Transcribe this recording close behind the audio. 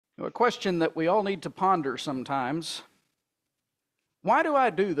A question that we all need to ponder sometimes. Why do I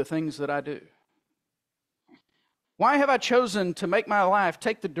do the things that I do? Why have I chosen to make my life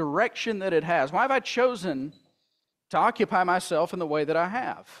take the direction that it has? Why have I chosen to occupy myself in the way that I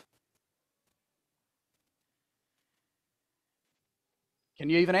have?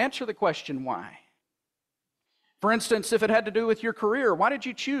 Can you even answer the question why? For instance, if it had to do with your career, why did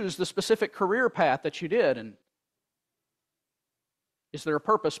you choose the specific career path that you did? And is there a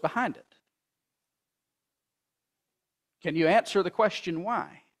purpose behind it? Can you answer the question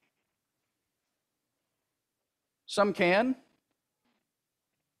why? Some can,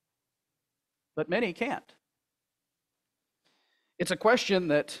 but many can't. It's a question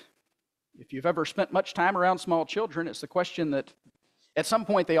that, if you've ever spent much time around small children, it's the question that at some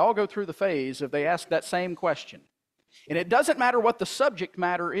point they all go through the phase of they ask that same question. And it doesn't matter what the subject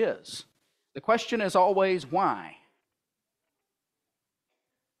matter is. The question is always why.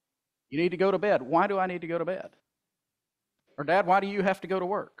 You need to go to bed. Why do I need to go to bed? Or Dad, why do you have to go to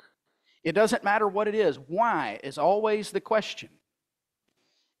work? It doesn't matter what it is. Why is always the question.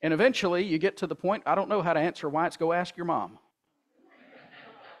 And eventually you get to the point, I don't know how to answer why, it's go ask your mom.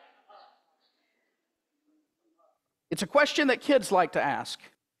 It's a question that kids like to ask.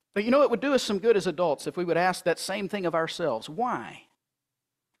 But you know, it would do us some good as adults if we would ask that same thing of ourselves. Why?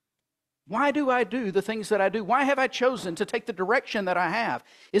 Why do I do the things that I do? Why have I chosen to take the direction that I have?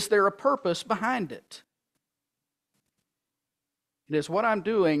 Is there a purpose behind it? Is what I'm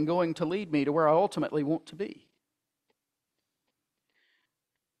doing going to lead me to where I ultimately want to be?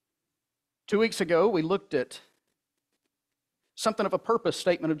 2 weeks ago, we looked at something of a purpose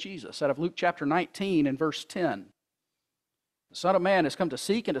statement of Jesus out of Luke chapter 19 and verse 10. The Son of Man has come to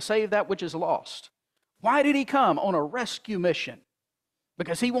seek and to save that which is lost. Why did he come? On a rescue mission.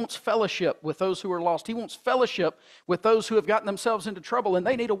 Because he wants fellowship with those who are lost. He wants fellowship with those who have gotten themselves into trouble and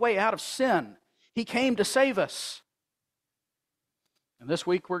they need a way out of sin. He came to save us. And this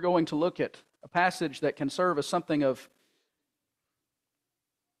week we're going to look at a passage that can serve as something of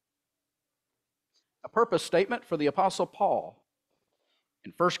a purpose statement for the Apostle Paul.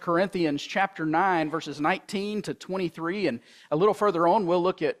 In 1 Corinthians chapter 9, verses 19 to 23, and a little further on, we'll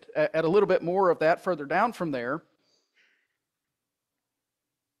look at a little bit more of that further down from there.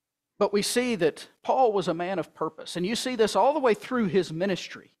 But we see that Paul was a man of purpose, and you see this all the way through his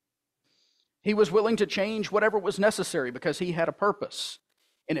ministry. He was willing to change whatever was necessary because he had a purpose.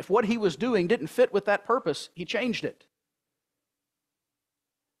 And if what he was doing didn't fit with that purpose, he changed it.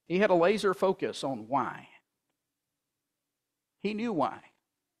 He had a laser focus on why. He knew why.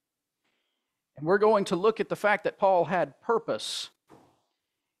 And we're going to look at the fact that Paul had purpose.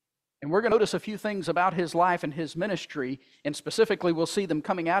 And we're going to notice a few things about his life and his ministry, and specifically we'll see them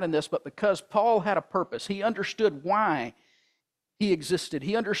coming out in this, but because Paul had a purpose, he understood why he existed.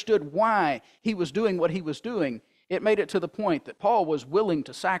 He understood why he was doing what he was doing. It made it to the point that Paul was willing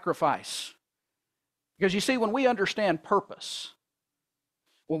to sacrifice. Because you see, when we understand purpose,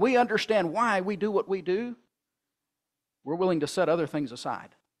 when we understand why we do what we do, we're willing to set other things aside.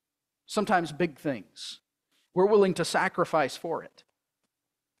 Sometimes big things. We're willing to sacrifice for it.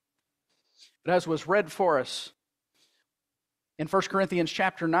 But as was read for us in 1 Corinthians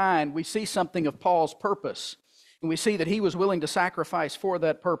chapter 9, we see something of Paul's purpose. And we see that he was willing to sacrifice for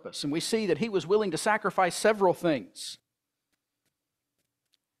that purpose. And we see that he was willing to sacrifice several things.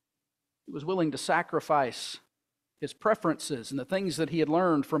 He was willing to sacrifice his preferences and the things that he had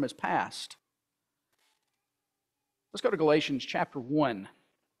learned from his past. Let's go to Galatians chapter 1.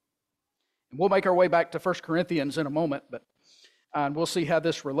 And we'll make our way back to 1 Corinthians in a moment, and we'll see how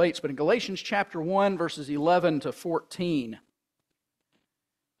this relates. But in Galatians chapter 1, verses 11 to 14,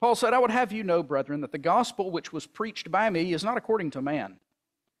 Paul said, I would have you know, brethren, that the gospel which was preached by me is not according to man.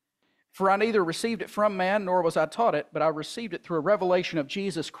 For I neither received it from man, nor was I taught it, but I received it through a revelation of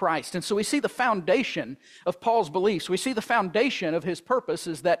Jesus Christ. And so we see the foundation of Paul's beliefs. We see the foundation of his purpose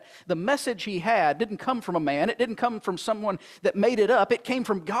is that the message he had didn't come from a man. It didn't come from someone that made it up. It came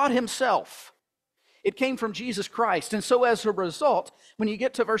from God himself. It came from Jesus Christ. And so as a result, when you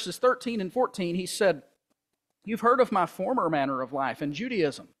get to verses 13 and 14, he said, you've heard of my former manner of life in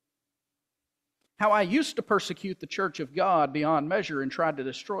Judaism, how I used to persecute the church of God beyond measure and tried to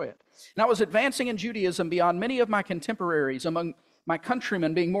destroy it. And I was advancing in Judaism beyond many of my contemporaries, among my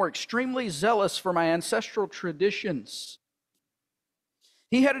countrymen being more extremely zealous for my ancestral traditions.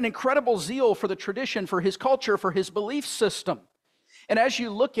 He had an incredible zeal for the tradition, for his culture, for his belief system. And as you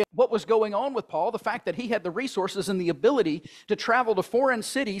look at what was going on with Paul, the fact that he had the resources and the ability to travel to foreign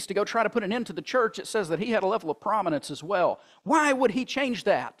cities to go try to put an end to the church, it says that he had a level of prominence as well. Why would he change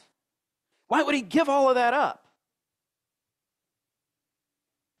that? Why would he give all of that up?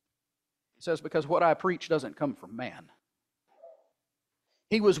 He says, because what I preach doesn't come from man.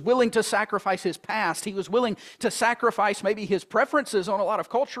 He was willing to sacrifice his past. He was willing to sacrifice maybe his preferences on a lot of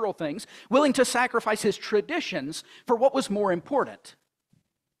cultural things, willing to sacrifice his traditions for what was more important.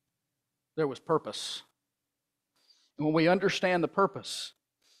 There was purpose. And when we understand the purpose,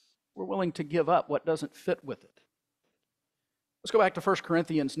 we're willing to give up what doesn't fit with it. Let's go back to 1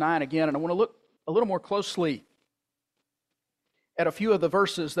 Corinthians 9 again, and I want to look a little more closely at a few of the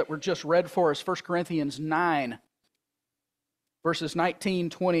verses that were just read for us. 1 Corinthians 9, verses 19,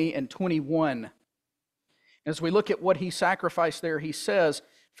 20, and 21. As we look at what he sacrificed there, he says,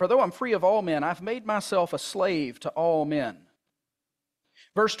 "For though I'm free of all men, I've made myself a slave to all men."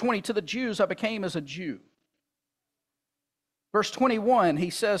 Verse 20, "To the Jews I became as a Jew." Verse 21, he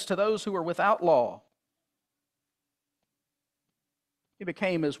says, "To those who are without law, he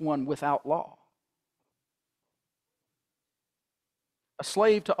became as one without law." A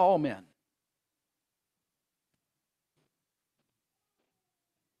slave to all men.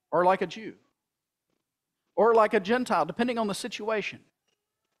 Or like a Jew. Or like a Gentile, depending on the situation.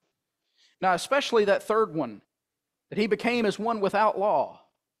 Now, especially that third one, that he became as one without law,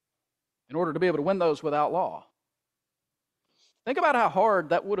 in order to be able to win those without law. Think about how hard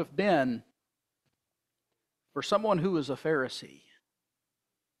that would have been for someone who is a Pharisee.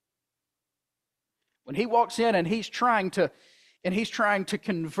 When he walks in and he's trying to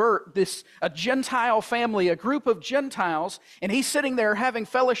convert a Gentile family, a group of Gentiles, and he's sitting there having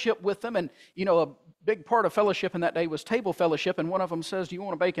fellowship with them, and a big part of fellowship in that day was table fellowship, and one of them says, "Do you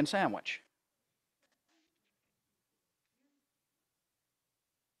want a bacon sandwich?"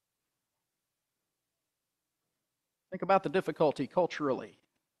 Think about the difficulty culturally.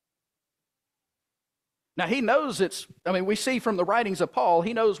 Now, he knows we see from the writings of Paul,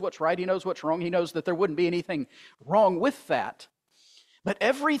 he knows what's right, he knows what's wrong, he knows that there wouldn't be anything wrong with that. But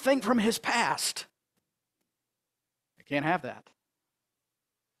everything from his past, I can't have that.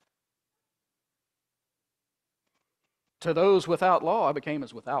 To those without law, I became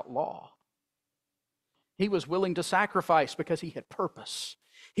as without law. He was willing to sacrifice because he had purpose.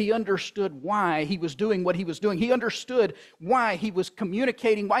 He understood why he was doing what he was doing. He understood why he was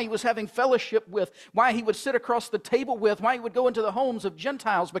communicating, why he was having fellowship with, why he would sit across the table with, why he would go into the homes of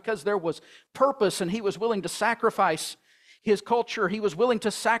Gentiles, because there was purpose, and he was willing to sacrifice his culture. He was willing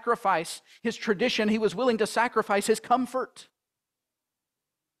to sacrifice his tradition. He was willing to sacrifice his comfort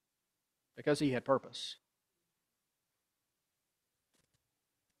because he had purpose.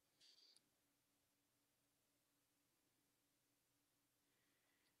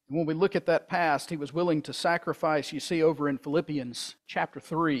 And when we look at that past, he was willing to sacrifice. You see over in Philippians chapter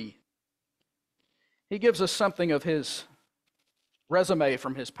 3, he gives us something of his resume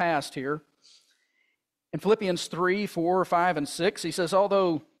from his past here. In Philippians 3, 4, 5, and 6, he says,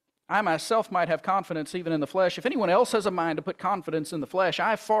 "Although I myself might have confidence even in the flesh, if anyone else has a mind to put confidence in the flesh,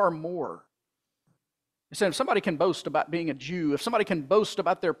 I far more." He said, if somebody can boast about being a Jew, if somebody can boast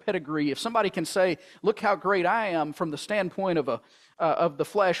about their pedigree, if somebody can say, "Look how great I am," from the standpoint of the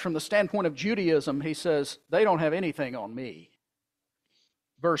flesh, from the standpoint of Judaism, he says, they don't have anything on me.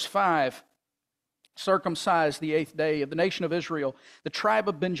 Verse 5, "Circumcised the 8th day of the nation of Israel, the tribe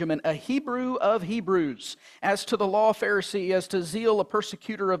of Benjamin, a Hebrew of Hebrews, as to the law, Pharisee, as to zeal, a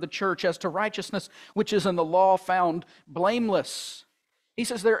persecutor of the church, as to righteousness, which is in the law, found blameless." He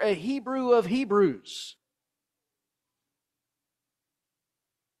says they're a Hebrew of Hebrews.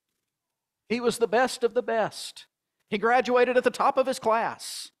 He was the best of the best. He graduated at the top of his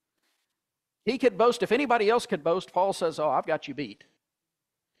class. He could boast. If anybody else could boast, Paul says, "Oh, I've got you beat."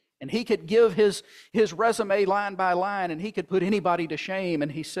 And he could give his resume line by line, and he could put anybody to shame.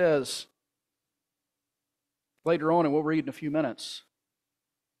 And he says, later on, and we'll read in a few minutes,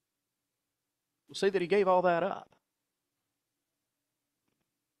 we'll see that he gave all that up.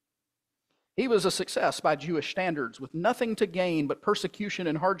 He was a success by Jewish standards, with nothing to gain but persecution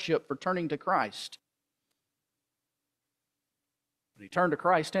and hardship for turning to Christ. But he turned to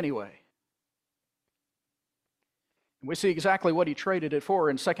Christ anyway. And we see exactly what he traded it for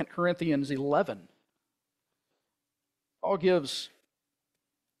in 2 Corinthians 11. Paul gives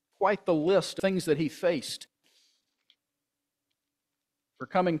quite the list of things that he faced for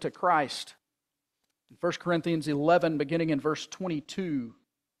coming to Christ. In 1 Corinthians 11, beginning in verse 22,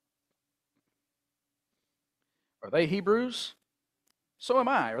 "Are they Hebrews? So am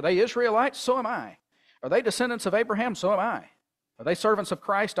I. Are they Israelites? So am I. Are they descendants of Abraham? So am I. Are they servants of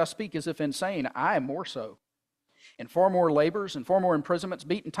Christ? I speak as if insane. I am more so. In far more labors and far more imprisonments,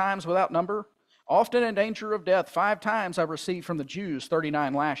 beaten times without number, often in danger of death. 5 times I received from the Jews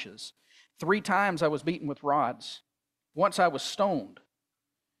 39 lashes. 3 times I was beaten with rods. Once I was stoned.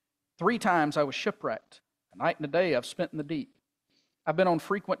 3 times I was shipwrecked. A night and a day I've spent in the deep. I've been on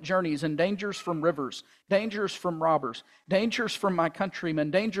frequent journeys and dangers from rivers, dangers from robbers, dangers from my countrymen,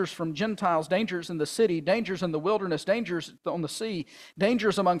 dangers from Gentiles, dangers in the city, dangers in the wilderness, dangers on the sea,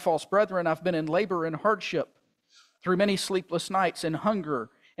 dangers among false brethren. I've been in labor and hardship, through many sleepless nights, in hunger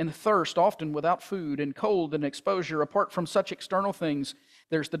and thirst, often without food, in cold and exposure. Apart from such external things,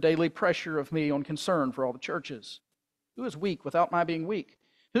 there's the daily pressure of me on concern for all the churches. Who is weak without my being weak?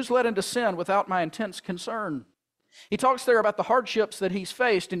 Who's led into sin without my intense concern? He talks there about the hardships that he's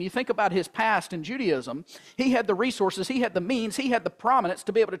faced, and you think about his past in Judaism. He had the resources, he had the means, he had the prominence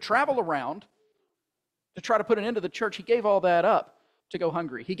to be able to travel around to try to put an end to the church. He gave all that up to go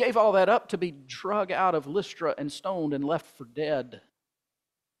hungry. He gave all that up to be drug out of Lystra and stoned and left for dead.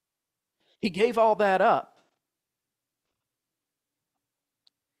 He gave all that up.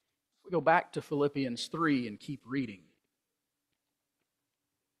 We go back to Philippians 3 and keep reading.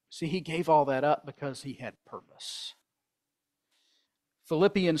 See, he gave all that up because he had purpose.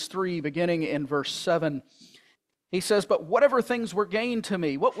 Philippians 3, beginning in verse 7, he says, "But whatever things were gain to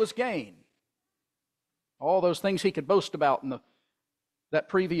me," what was gain? All those things he could boast about in that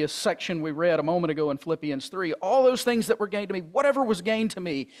previous section we read a moment ago in Philippians 3. All those things that were gain to me, whatever was gain to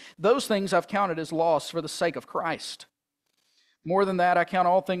me, those things I've counted as loss for the sake of Christ. More than that, I count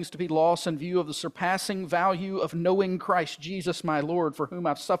all things to be loss in view of the surpassing value of knowing Christ Jesus my Lord, for whom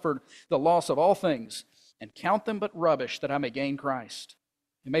I've suffered the loss of all things, and count them but rubbish, that I may gain Christ.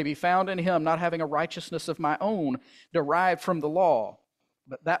 It may be found in him, not having a righteousness of my own derived from the law,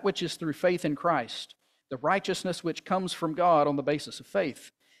 but that which is through faith in Christ, the righteousness which comes from God on the basis of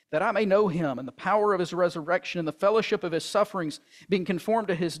faith, that I may know him and the power of his resurrection and the fellowship of his sufferings, being conformed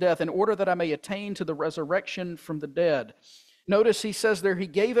to his death, in order that I may attain to the resurrection from the dead. Notice he says there, he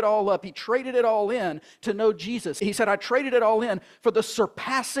gave it all up. He traded it all in to know Jesus. He said, I traded it all in for the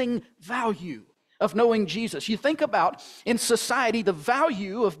surpassing value of knowing Jesus. You think about, in society, the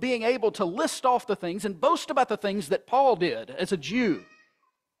value of being able to list off the things and boast about the things that Paul did as a Jew.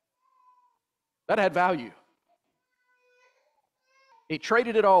 That had value. He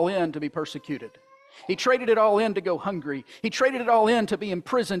traded it all in to be persecuted. He traded it all in to go hungry. He traded it all in to be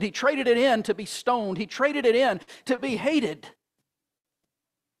imprisoned. He traded it in to be stoned. He traded it in to be hated.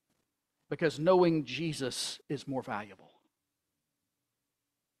 Because knowing Jesus is more valuable.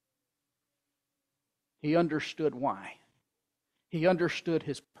 He understood why. He understood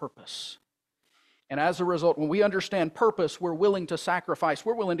his purpose. And as a result, when we understand purpose, we're willing to sacrifice.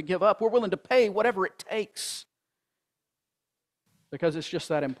 We're willing to give up. We're willing to pay whatever it takes. Because it's just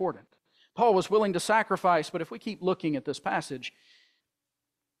that important. Paul was willing to sacrifice, but if we keep looking at this passage,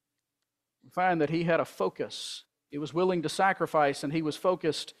 we find that he had a focus. He was willing to sacrifice, and he was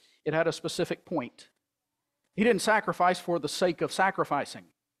focused. It had a specific point. He didn't sacrifice for the sake of sacrificing.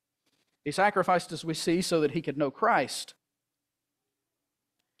 He sacrificed, as we see, so that he could know Christ,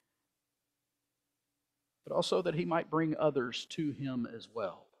 but also that he might bring others to him as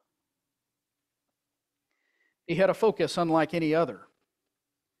well. He had a focus unlike any other.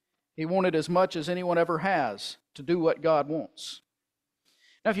 He wanted as much as anyone ever has to do what God wants.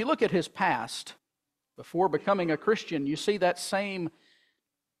 Now, if you look at his past, before becoming a Christian, you see that same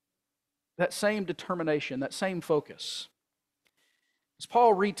determination, that same focus. As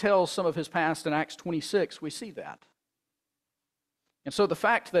Paul retells some of his past in Acts 26, we see that. And so the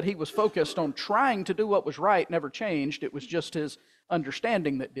fact that he was focused on trying to do what was right never changed. It was just his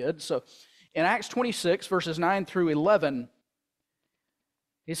understanding that did. So in Acts 26, verses 9 through 11,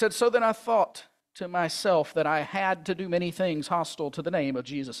 he said, "So then I thought to myself that I had to do many things hostile to the name of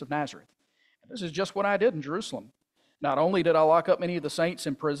Jesus of Nazareth. And this is just what I did in Jerusalem. Not only did I lock up many of the saints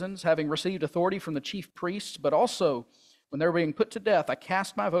in prisons, having received authority from the chief priests, but also, when they were being put to death, I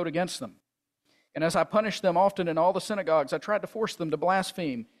cast my vote against them. And as I punished them often in all the synagogues, I tried to force them to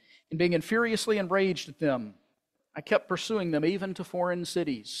blaspheme. And being furiously enraged at them, I kept pursuing them even to foreign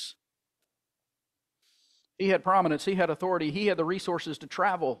cities." He had prominence, he had authority, he had the resources to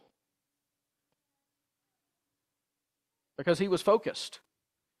travel because he was focused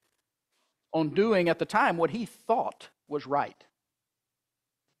on doing at the time what he thought was right.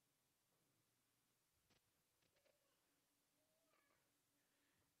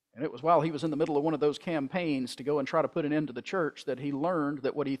 And it was while he was in the middle of one of those campaigns to go and try to put an end to the church that he learned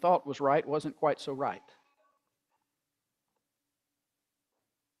that what he thought was right wasn't quite so right.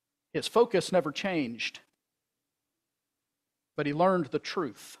 His focus never changed, but he learned the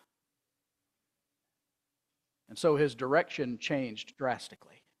truth. And so his direction changed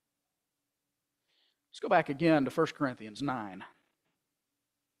drastically. Let's go back again to 1 Corinthians 9.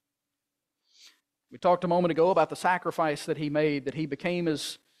 We talked a moment ago about the sacrifice that he made, that he became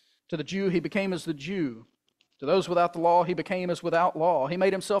as To the Jew, he became as the Jew. To those without the law, he became as without law. He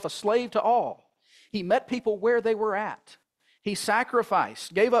made himself a slave to all. He met people where they were at. He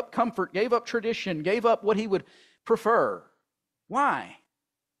sacrificed, gave up comfort, gave up tradition, gave up what he would prefer. Why?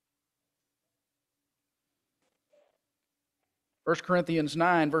 1 Corinthians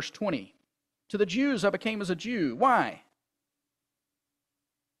 9, verse 20. To the Jews I became as a Jew. Why?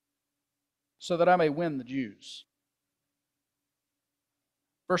 So that I may win the Jews.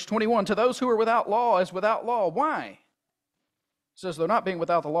 Verse 21, to those who are without law as without law. Why? It says, though not being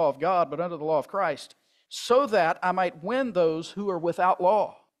without the law of God, but under the law of Christ, so that I might win those who are without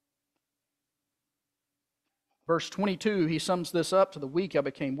law. Verse 22, he sums this up, to the weak I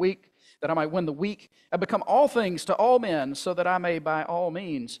became weak, that I might win the weak. I become all things to all men, so that I may by all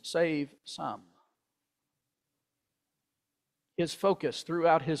means save some. His focus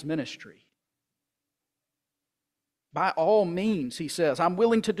throughout his ministry. By all means, he says, I'm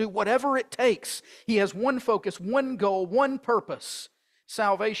willing to do whatever it takes. He has one focus, one goal, one purpose.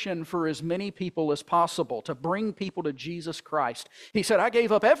 Salvation for as many people as possible, to bring people to Jesus Christ. He said, I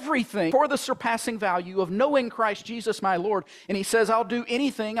gave up everything for the surpassing value of knowing Christ Jesus my Lord. And he says, I'll do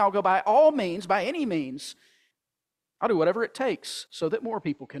anything, I'll go by all means, by any means. I'll do whatever it takes so that more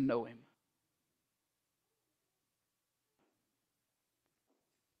people can know him.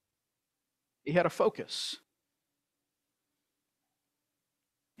 He had a focus.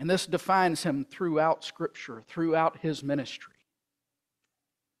 And this defines him throughout Scripture, throughout his ministry.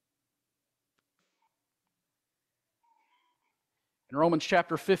 In Romans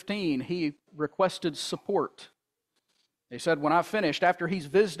chapter 15, he requested support. He said, when I finished, after he's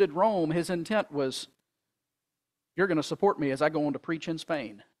visited Rome, his intent was, you're going to support me as I go on to preach in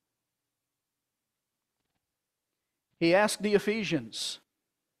Spain. He asked the Ephesians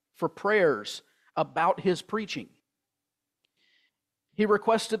for prayers about his preaching. He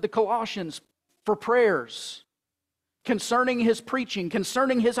requested the Colossians for prayers concerning his preaching,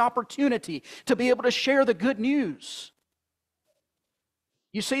 concerning his opportunity to be able to share the good news.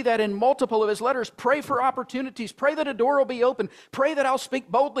 You see that in multiple of his letters. Pray for opportunities. Pray that a door will be open. Pray that I'll speak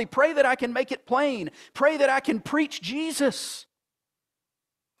boldly. Pray that I can make it plain. Pray that I can preach Jesus.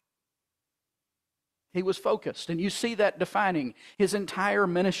 He was focused, and you see that defining his entire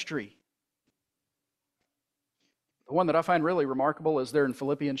ministry. The one that I find really remarkable is there in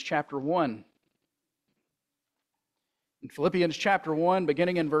Philippians chapter 1. In Philippians chapter 1,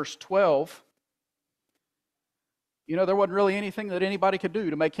 beginning in verse 12, you know, there wasn't really anything that anybody could do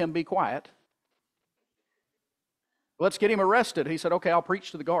to make him be quiet. Let's get him arrested. He said, okay, I'll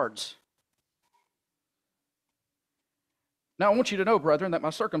preach to the guards. Now I want you to know, brethren, that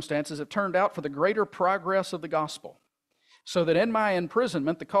my circumstances have turned out for the greater progress of the gospel, so that in my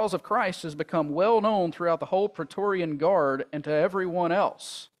imprisonment the cause of Christ has become well known throughout the whole Praetorian Guard and to everyone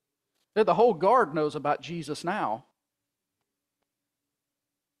else. The whole guard knows about Jesus now.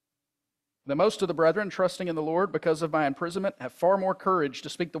 The most of the brethren, trusting in the Lord because of my imprisonment, have far more courage to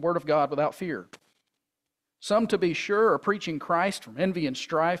speak the word of God without fear. Some, to be sure, are preaching Christ from envy and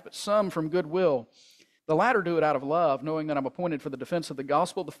strife, but some from goodwill. The latter do it out of love, knowing that I'm appointed for the defense of the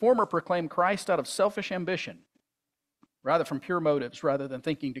gospel. The former proclaim Christ out of selfish ambition, rather from pure motives, rather than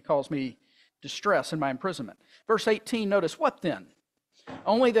thinking to cause me distress in my imprisonment. Verse 18, notice, what then?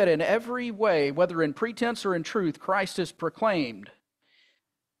 Only that in every way, whether in pretense or in truth, Christ is proclaimed.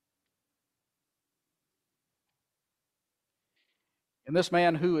 And this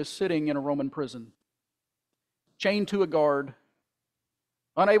man who is sitting in a Roman prison, chained to a guard,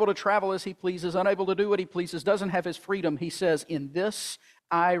 unable to travel as he pleases, unable to do what he pleases, doesn't have his freedom, he says, in this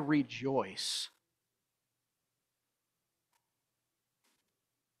I rejoice.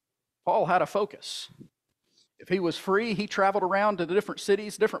 Paul had a focus. If he was free, he traveled around to the different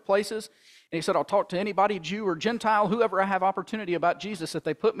cities, different places, and he said, I'll talk to anybody, Jew or Gentile, whoever I have opportunity about Jesus. If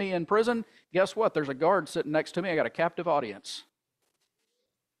they put me in prison, guess what? There's a guard sitting next to me. I got a captive audience.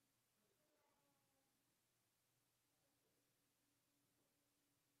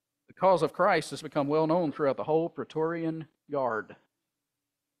 The cause of Christ has become well known throughout the whole Praetorian Guard.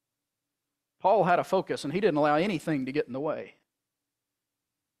 Paul had a focus, and he didn't allow anything to get in the way.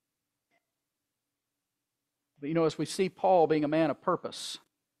 But you know, as we see Paul being a man of purpose,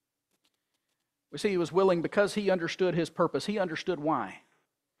 we see he was willing because he understood his purpose. He understood why.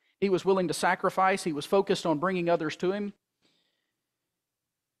 He was willing to sacrifice. He was focused on bringing others to him.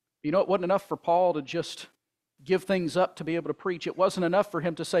 You know, it wasn't enough for Paul to just give things up to be able to preach. It wasn't enough for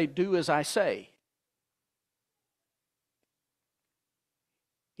him to say, do as I say.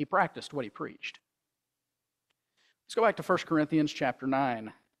 He practiced what he preached. Let's go back to 1 Corinthians chapter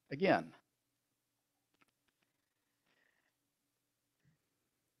 9 again.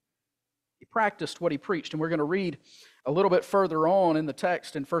 practiced what he preached. And we're going to read a little bit further on in the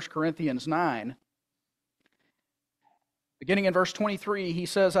text in 1 Corinthians 9. Beginning in verse 23, he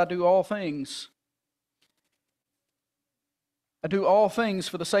says, I do all things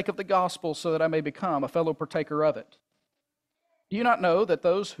for the sake of the gospel, so that I may become a fellow partaker of it. Do you not know that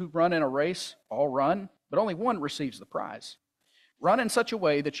those who run in a race all run, but only one receives the prize? Run in such a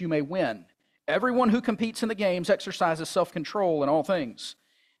way that you may win. Everyone who competes in the games exercises self-control in all things.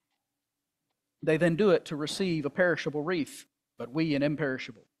 They then do it to receive a perishable wreath, but we an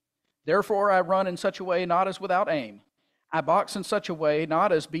imperishable. Therefore I run in such a way not as without aim. I box in such a way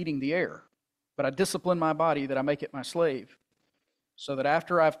not as beating the air, but I discipline my body that I make it my slave, so that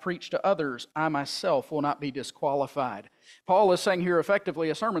after I've preached to others, I myself will not be disqualified. Paul is saying here effectively,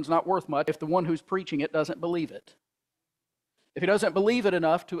 a sermon's not worth much if the one who's preaching it doesn't believe it. If he doesn't believe it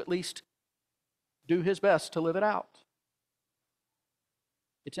enough to at least do his best to live it out,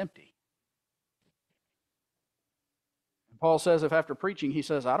 it's empty. And Paul says if after preaching he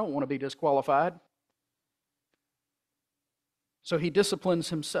says, I don't want to be disqualified, so he disciplines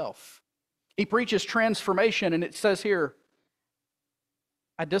himself. He preaches transformation, and it says here,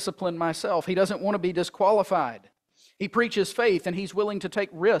 I discipline myself. He doesn't want to be disqualified. He preaches faith, and he's willing to take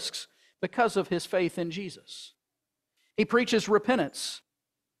risks because of his faith in Jesus. He preaches repentance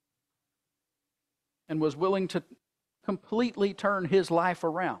and was willing to completely turn his life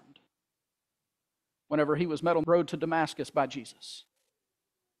around whenever he was met on the road to Damascus by Jesus.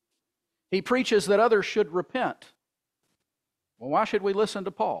 He preaches that others should repent. Well, why should we listen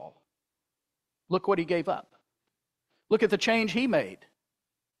to Paul? Look what he gave up. Look at the change he made.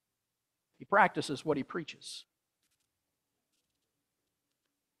 He practices what he preaches.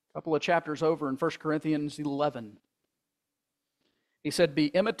 A couple of chapters over in 1 Corinthians 11, he said, be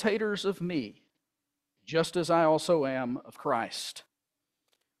imitators of me, just as I also am of Christ.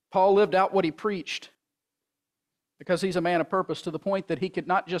 Paul lived out what he preached because he's a man of purpose, to the point that he could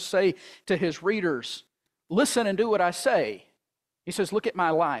not just say to his readers, listen and do what I say. He says, look at my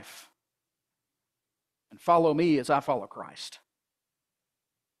life and follow me as I follow Christ.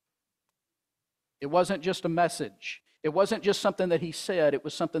 It wasn't just a message. It wasn't just something that he said. It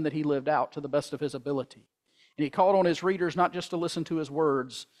was something that he lived out to the best of his ability. And he called on his readers not just to listen to his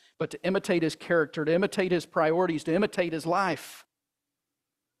words, but to imitate his character, to imitate his priorities, to imitate his life.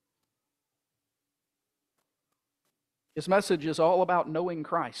 His message is all about knowing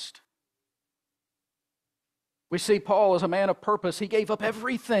Christ. We see Paul as a man of purpose. He gave up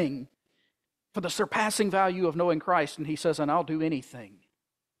everything for the surpassing value of knowing Christ, and he says, and I'll do anything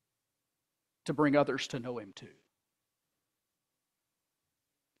to bring others to know him too.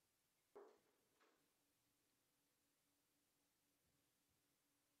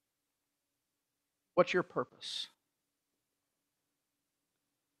 What's your purpose?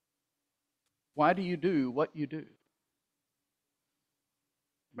 Why do you do what you do?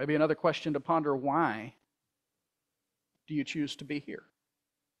 Maybe another question to ponder, why do you choose to be here?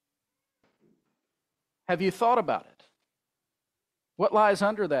 Have you thought about it? What lies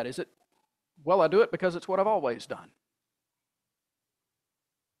under that? Is it, well, I do it because it's what I've always done?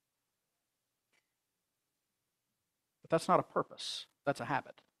 But that's not a purpose. That's a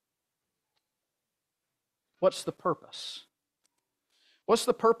habit. What's the purpose? What's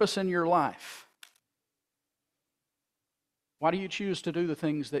the purpose in your life? Why do you choose to do the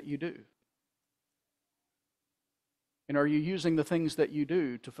things that you do? And are you using the things that you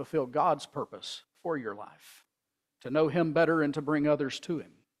do to fulfill God's purpose for your life? To know him better and to bring others to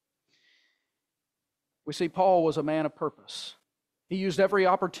him? We see Paul was a man of purpose. He used every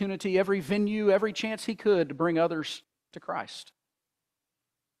opportunity, every venue, every chance he could to bring others to Christ.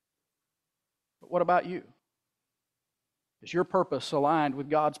 But what about you? Is your purpose aligned with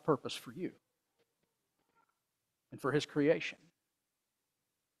God's purpose for you and for his creation?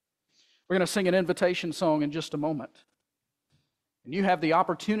 We're going to sing an invitation song in just a moment. And you have the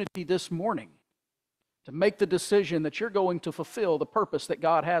opportunity this morning to make the decision that you're going to fulfill the purpose that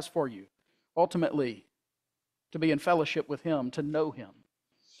God has for you. Ultimately, to be in fellowship with him, to know him.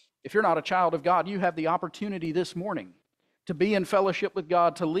 If you're not a child of God, you have the opportunity this morning to be in fellowship with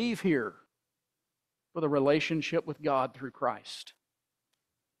God, to leave here with a relationship with God through Christ.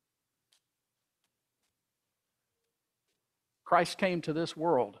 Christ came to this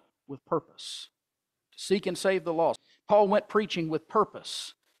world with purpose, to seek and save the lost. Paul went preaching with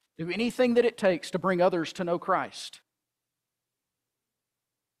purpose. Do anything that it takes to bring others to know Christ.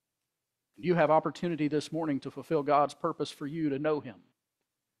 You have opportunity this morning to fulfill God's purpose for you to know him.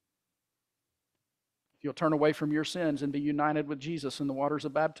 If you'll turn away from your sins and be united with Jesus in the waters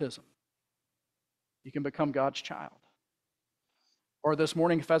of baptism, you can become God's child. Or this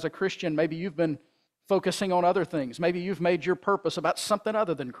morning, if as a Christian, maybe you've been focusing on other things. Maybe you've made your purpose about something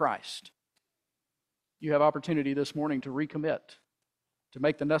other than Christ. You have opportunity this morning to recommit, to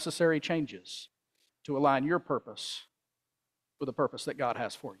make the necessary changes, to align your purpose with the purpose that God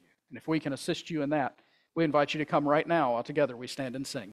has for you. And if we can assist you in that, we invite you to come right now. All together we stand and sing.